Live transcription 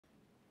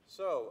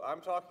So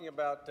I'm talking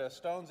about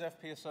Stones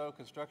FPSO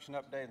construction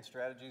update and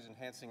strategies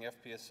enhancing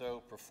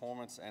FPSO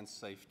performance and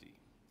safety.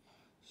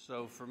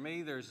 So for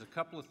me, there's a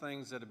couple of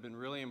things that have been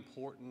really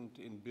important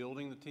in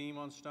building the team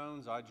on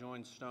Stones. I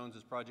joined Stones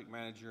as project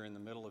manager in the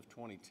middle of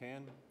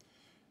 2010.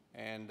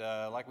 And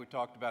like we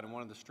talked about in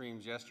one of the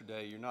streams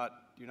yesterday, you're not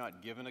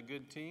given a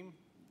good team,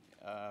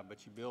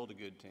 but you build a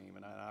good team.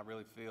 And I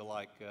really feel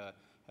like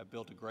have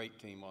built a great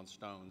team on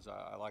Stones.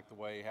 I like the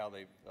way how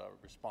they've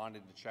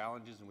responded to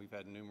challenges, and we've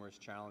had numerous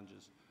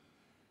challenges.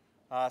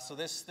 So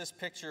this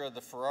picture of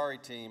the Ferrari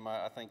team,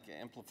 I think,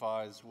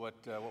 amplifies what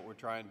we're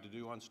trying to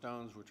do on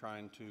Stones. We're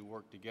trying to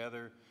work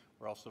together.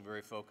 We're also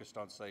very focused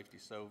on safety.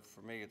 So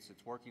for me, it's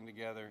working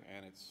together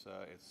and it's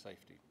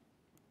safety.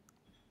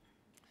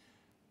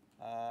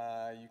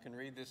 You can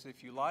read this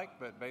if you like,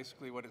 but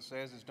basically what it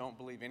says is don't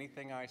believe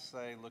anything I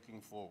say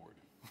looking forward.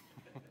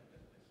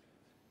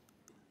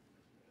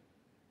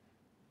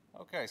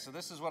 Okay, so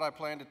this is what I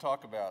plan to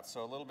talk about.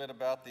 So a little bit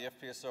about the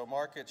FPSO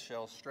market,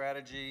 Shell's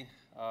strategy,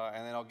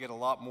 and then I'll get a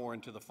lot more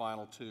into the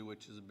final two,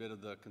 which is a bit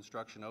of the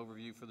construction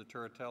overview for the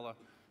Turritella,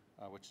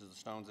 which is the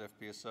Stones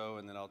FPSO,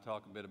 and then I'll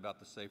talk a bit about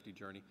the safety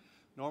journey.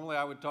 Normally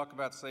I would talk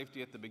about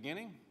safety at the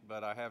beginning,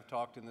 but I have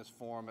talked in this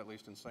forum, at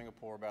least in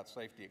Singapore, about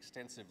safety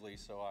extensively,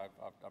 so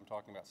I'm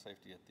talking about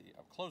safety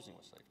I'm closing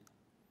with safety.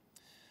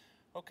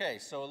 Okay,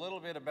 so a little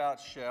bit about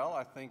Shell.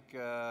 I think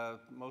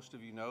most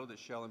of you know that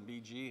Shell and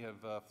BG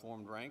have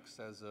formed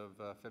ranks as of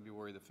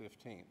February the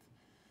 15th.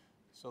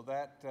 So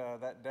that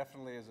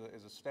definitely is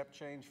a step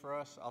change for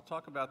us. I'll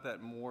talk about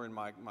that more in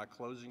my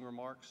closing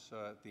remarks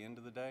at the end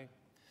of the day.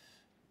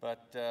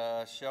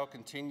 But Shell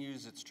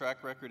continues its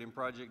track record in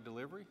project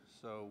delivery.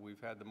 So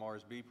we've had the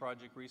Mars B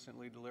project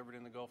recently delivered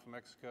in the Gulf of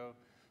Mexico.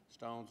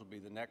 Stones will be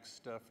the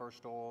next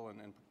first oil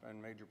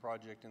and major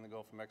project in the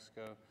Gulf of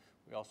Mexico.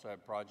 We also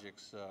have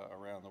projects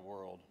around the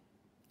world.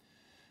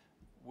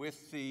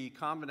 With the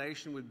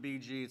combination with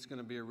BG, it's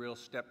going to be a real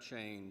step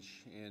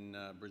change in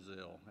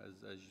Brazil.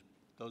 As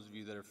those of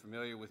you that are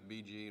familiar with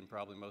BG, and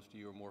probably most of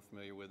you are more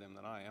familiar with them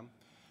than I am,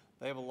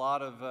 they have a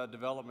lot of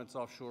developments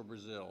offshore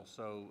Brazil.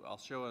 So I'll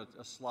show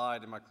a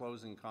slide in my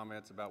closing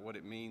comments about what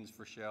it means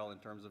for Shell in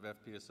terms of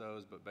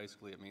FPSOs, but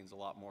basically it means a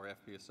lot more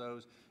FPSOs,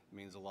 it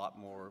means a lot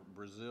more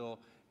Brazil,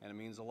 and it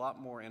means a lot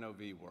more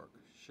NOV work.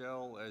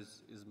 Shell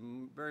is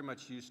very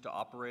much used to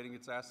operating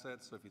its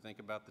assets, so if you think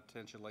about the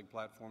tension leg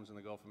platforms in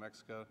the Gulf of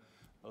Mexico,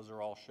 those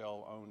are all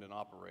Shell owned and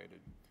operated.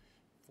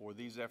 For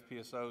these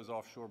FPSOs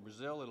offshore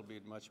Brazil, it'll be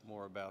much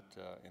more about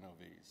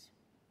NOVs.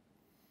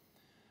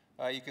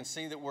 You can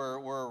see that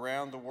we're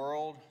around the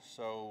world,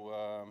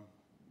 so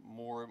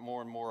more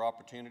and more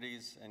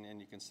opportunities,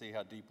 and you can see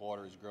how deep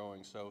water is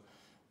growing. So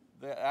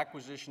the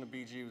acquisition of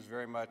BG was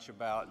very much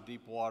about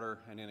deep water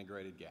and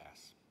integrated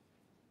gas.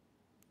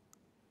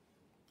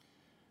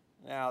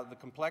 Now, the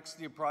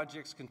complexity of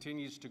projects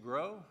continues to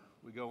grow.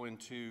 We go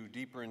into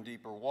deeper and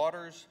deeper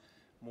waters,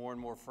 more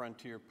and more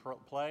frontier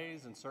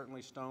plays, and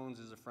certainly Stones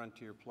is a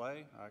frontier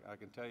play. I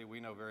can tell you we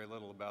know very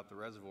little about the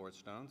reservoir at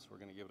Stones. We're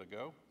going to give it a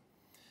go.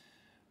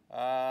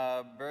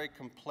 Very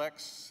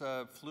complex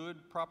fluid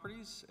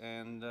properties,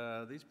 and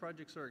these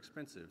projects are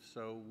expensive,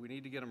 so we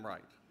need to get them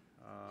right.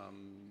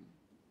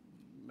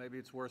 Maybe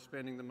it's worth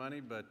spending the money,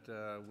 but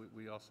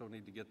we also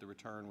need to get the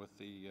return with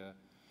the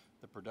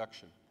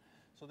production.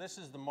 So this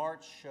is the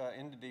march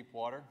into deep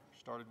water.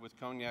 Started with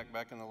Cognac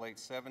back in the late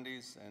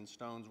 70s, and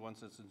Stones,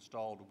 once it's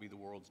installed, will be the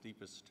world's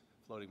deepest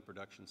floating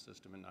production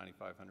system in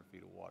 9,500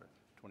 feet of water,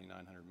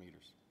 2,900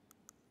 meters.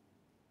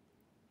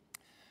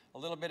 A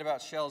little bit about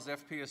Shell's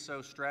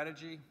FPSO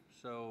strategy.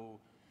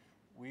 So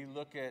we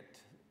look at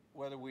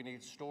whether we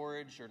need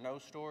storage or no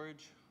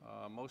storage.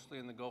 Mostly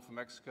in the Gulf of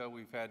Mexico,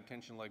 we've had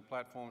tension leg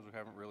platforms. We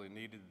haven't really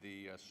needed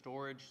the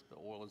storage. The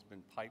oil has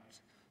been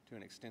piped to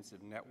an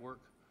extensive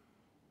network.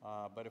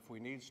 But if we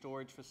need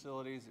storage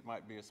facilities, it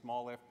might be a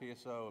small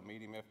FPSO, a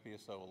medium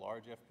FPSO, a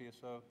large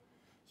FPSO.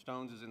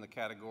 Stones is in the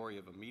category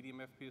of a medium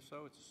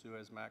FPSO. It's a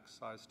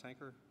Suezmax-sized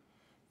tanker.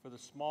 For the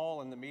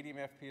small and the medium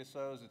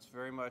FPSOs, it's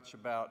very much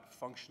about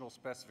functional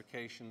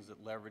specifications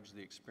that leverage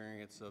the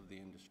experience of the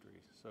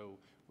industry. So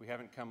we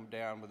haven't come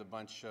down with a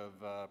bunch of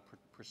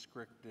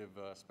prescriptive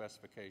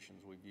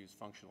specifications. We've used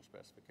functional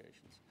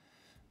specifications.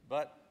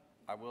 But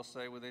I will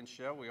say within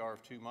Shell, we are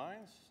of two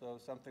minds. So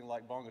something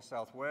like Bonga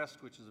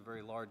Southwest, which is a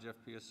very large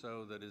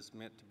FPSO that is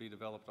meant to be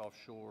developed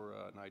offshore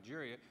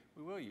Nigeria,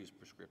 we will use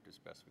prescriptive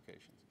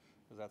specifications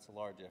because that's a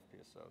large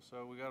FPSO.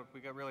 So we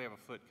really have a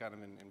foot kind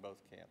of in both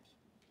camps.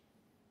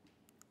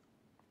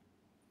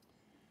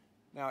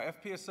 Now,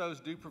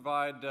 FPSOs do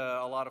provide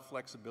a lot of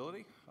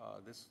flexibility.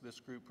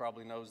 This group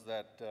probably knows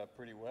that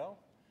pretty well.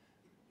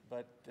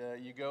 But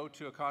you go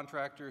to a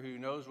contractor who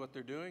knows what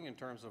they're doing in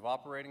terms of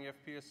operating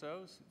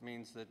FPSOs. It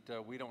means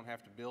that we don't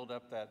have to build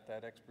up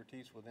that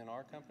expertise within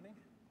our company.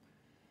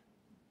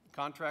 The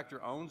contractor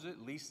owns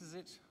it, leases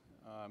it,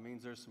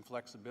 means there's some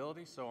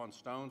flexibility. So on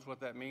Stones, what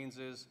that means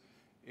is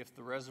if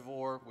the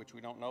reservoir, which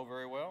we don't know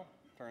very well,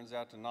 turns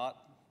out to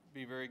not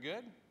be very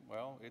good,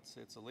 well, it's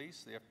a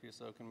lease. The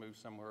FPSO can move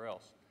somewhere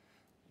else.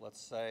 Let's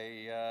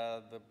say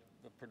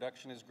the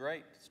production is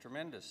great, it's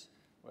tremendous.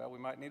 Well, we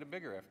might need a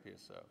bigger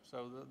FPSO.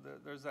 So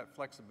there's that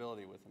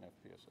flexibility with an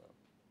FPSO.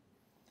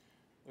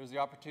 There's the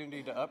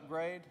opportunity to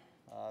upgrade.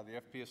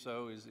 The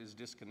FPSO is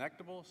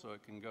disconnectable, so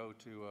it can go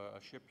to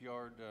a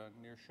shipyard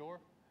near shore.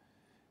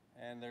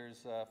 And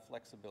there's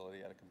flexibility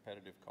at a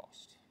competitive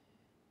cost.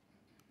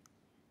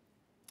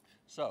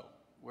 So,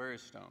 where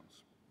is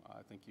Stones?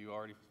 I think you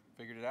already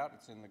figured it out.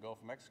 It's in the Gulf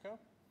of Mexico.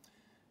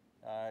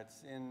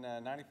 It's in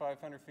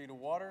 9,500 feet of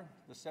water.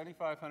 The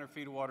 7,500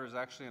 feet of water is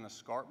actually an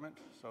escarpment.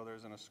 So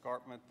there's an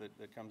escarpment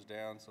that comes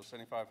down. So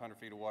 7,500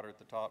 feet of water at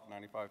the top,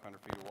 9,500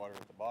 feet of water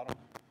at the bottom.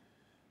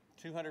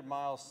 200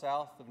 miles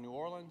south of New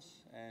Orleans,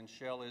 and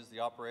Shell is the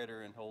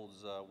operator and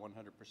holds 100%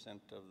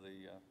 of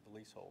the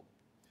leasehold.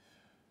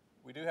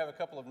 We do have a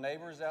couple of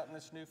neighbors out in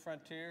this new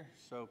frontier.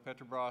 So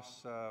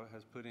Petrobras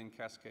has put in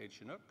Cascade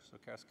Chinook. So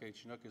Cascade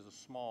Chinook is a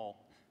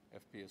small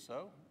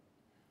FPSO.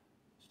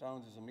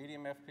 Stones is a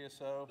medium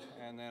FPSO,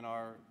 and then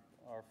our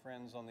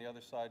friends on the other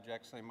side,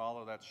 Jack St.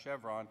 Malo, that's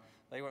Chevron,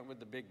 they went with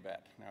the big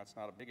bat. Now, it's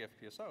not a big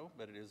FPSO,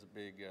 but it is a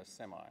big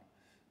semi.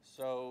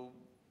 So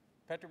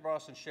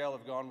Petrobras and Shell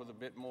have gone with a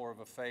bit more of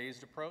a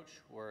phased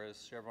approach,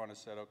 whereas Chevron has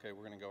said, okay,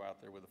 we're going to go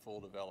out there with a full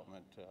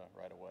development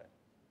right away.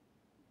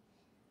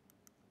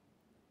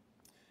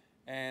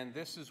 And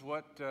this is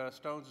what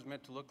Stones is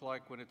meant to look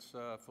like when it's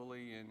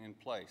fully in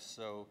place.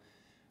 So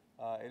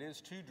it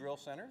is 2 drill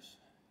centers.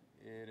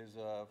 It is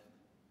a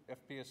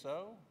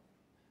FPSO.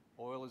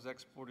 Oil is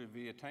exported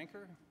via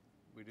tanker.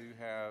 We do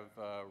have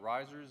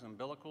risers,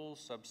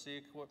 umbilicals, subsea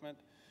equipment.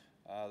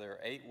 There are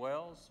 8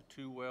 wells,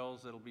 2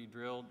 wells that will be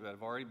drilled, that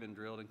have already been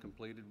drilled and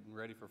completed and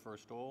ready for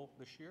first oil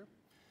this year.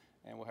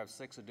 And we'll have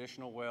 6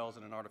 additional wells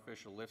and an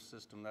artificial lift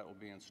system that will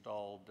be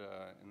installed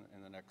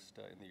in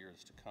the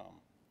years to come.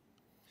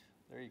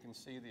 There you can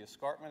see the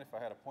escarpment. If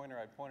I had a pointer,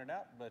 I'd point it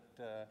out, but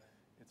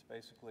it's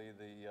basically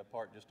the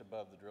part just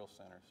above the drill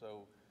center.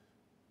 So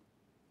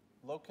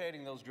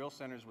locating those drill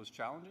centers was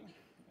challenging,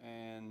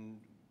 and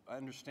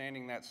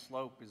understanding that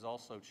slope is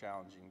also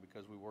challenging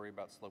because we worry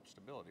about slope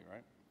stability,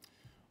 right?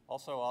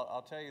 Also,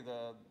 I'll tell you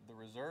the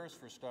reserves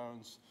for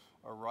Stones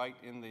are right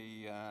in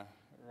that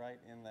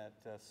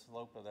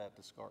slope of that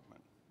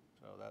escarpment.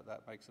 So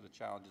that makes it a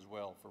challenge as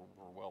well for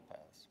well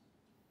paths.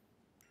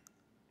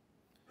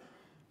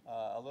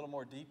 A little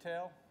more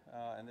detail,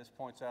 and this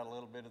points out a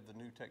little bit of the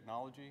new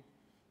technology.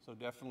 So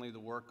definitely the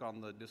work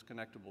on the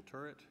disconnectable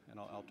turret, and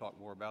I'll talk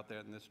more about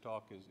that in this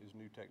talk, is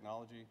new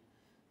technology.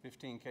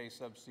 15K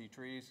subsea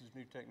trees is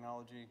new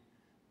technology.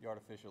 The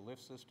artificial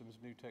lift system is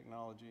new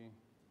technology.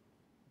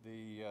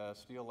 The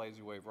steel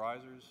lazy wave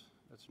risers,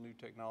 that's new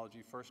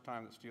technology. First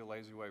time that steel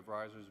lazy wave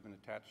riser has been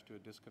attached to a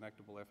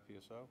disconnectable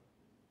FPSO.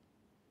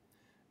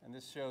 And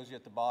this shows you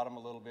at the bottom a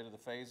little bit of the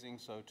phasing,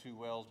 so 2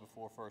 wells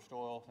before first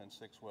oil and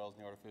 6 wells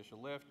in the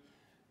artificial lift.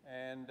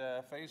 And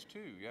phase 2,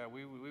 yeah,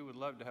 we would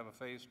love to have a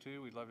phase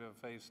 2. We'd love to have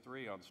a phase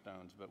 3 on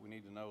Stones, but we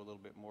need to know a little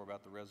bit more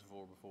about the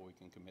reservoir before we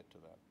can commit to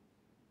that.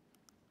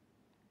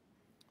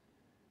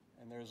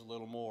 And there's a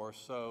little more.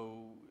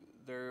 So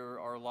there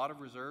are a lot of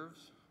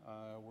reserves.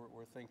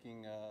 We're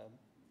thinking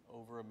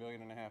over 1.5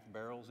 million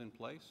barrels in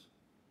place.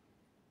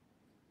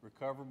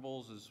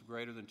 Recoverables is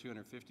greater than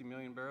 250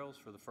 million barrels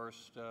for the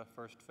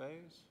first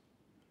phase.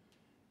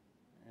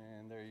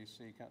 And there you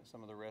see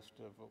some of the rest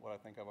of what I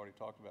think I've already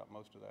talked about,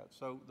 most of that.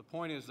 So the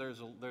point is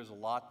there's a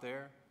lot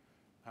there.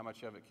 How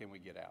much of it can we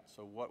get out?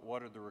 So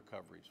what are the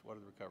recoveries? What are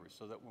the recoveries?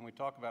 So that when we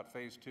talk about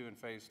phase 2 and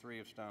phase 3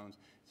 of Stones,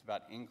 it's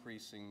about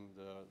increasing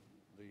the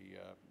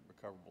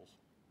recoverables.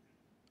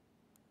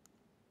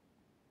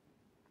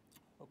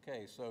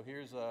 Okay, so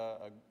here's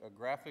a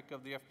graphic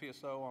of the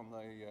FPSO on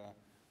the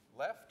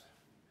left.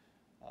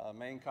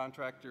 Main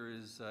contractor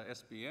is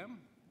SBM,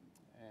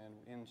 and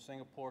in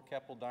Singapore,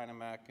 Keppel,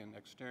 Dynamac, and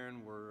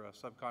Extern were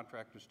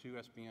subcontractors to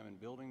SBM in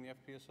building the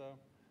FPSO.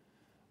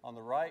 On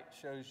the right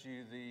shows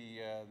you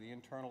the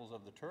internals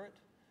of the turret.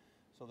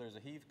 So there's a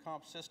heave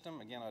comp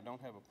system. Again, I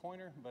don't have a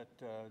pointer, but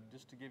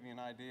just to give you an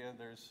idea,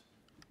 there's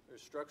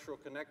structural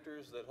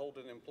connectors that hold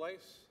it in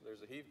place.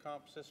 There's a heave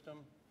comp system.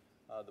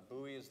 The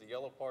buoy is the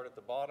yellow part at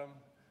the bottom.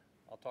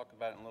 I'll talk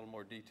about it in a little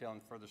more detail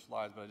in further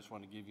slides, but I just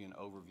want to give you an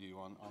overview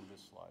on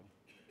this slide.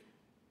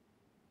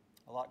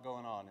 A lot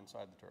going on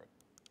inside the turret.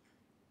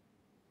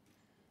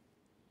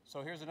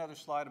 So here's another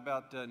slide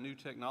about new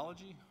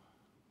technology.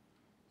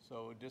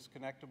 So a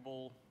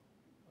disconnectable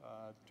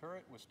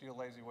turret with steel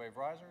lazy wave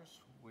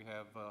risers. We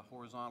have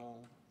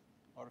horizontal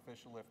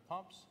artificial lift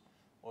pumps,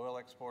 oil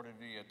exported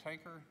via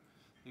tanker.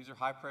 These are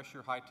high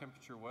pressure, high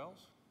temperature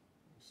wells.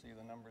 You see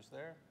the numbers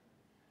there.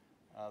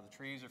 The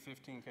trees are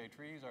 15K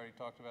trees, I already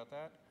talked about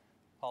that.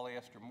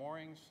 Polyester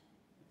moorings,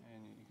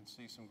 and you can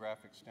see some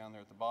graphics down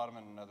there at the bottom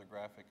and another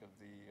graphic of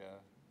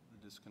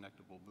the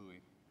disconnectable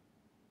buoy.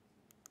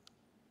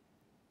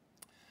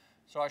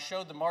 So I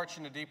showed the march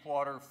into deep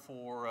water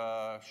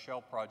for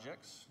Shell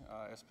projects.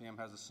 SPM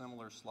has a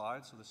similar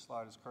slide, so this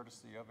slide is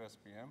courtesy of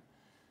SPM,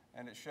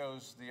 and it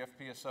shows the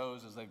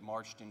FPSOs as they've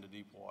marched into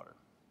deep water.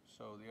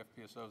 So the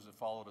FPSOs have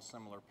followed a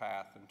similar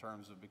path in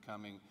terms of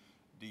becoming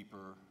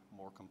deeper,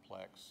 more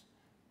complex.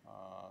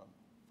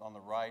 On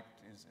the right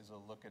is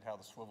a look at how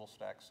the swivel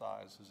stack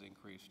size has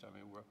increased. I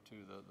mean, we're up to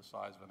the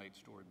size of an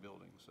 8-story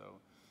building. So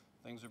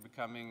things are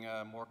becoming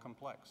more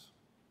complex.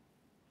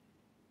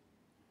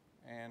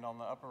 And on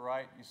the upper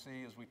right, you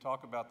see, as we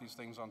talk about these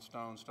things on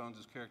Stones, Stones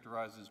is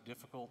characterized as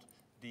difficult,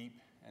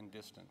 deep, and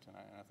distant. And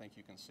I think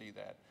you can see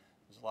that.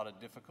 There's a lot of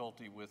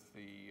difficulty with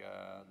the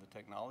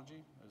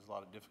technology. There's a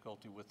lot of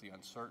difficulty with the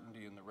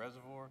uncertainty in the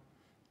reservoir.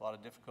 A lot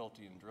of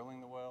difficulty in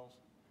drilling the wells.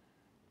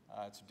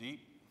 It's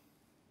deep.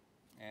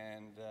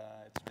 And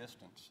it's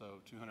distant, so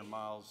 200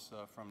 miles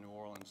from New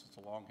Orleans. It's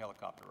a long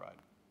helicopter ride.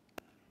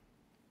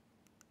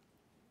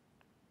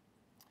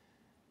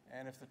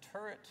 And if the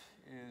turret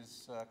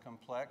is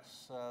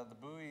complex, the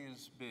buoy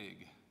is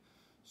big.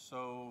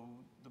 So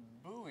the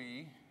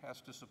buoy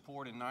has to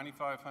support in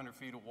 9,500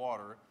 feet of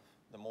water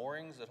the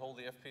moorings that hold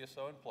the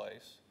FPSO in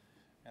place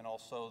and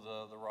also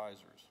the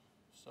risers.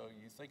 So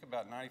you think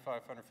about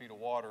 9,500 feet of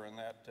water and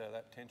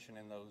that tension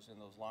in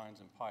those lines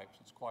and pipes.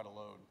 It's quite a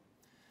load.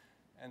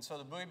 And so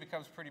the buoy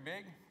becomes pretty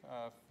big.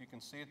 You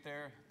can see it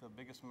there. The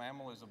biggest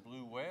mammal is a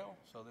blue whale.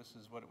 So this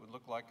is what it would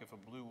look like if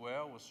a blue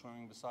whale was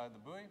swimming beside the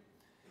buoy.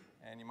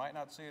 And you might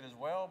not see it as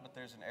well, but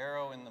there's an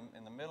arrow in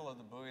the middle of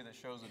the buoy that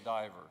shows a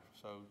diver.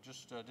 So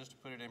just to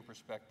put it in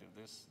perspective,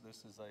 this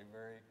is a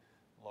very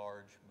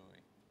large buoy.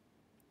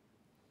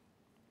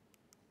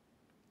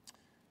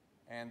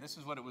 And this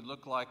is what it would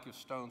look like if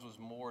Stones was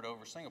moored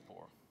over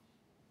Singapore.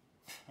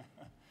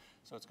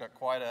 So it's got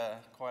quite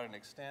an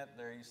extent.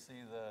 There you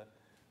see the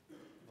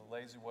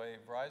lazy wave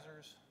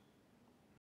risers.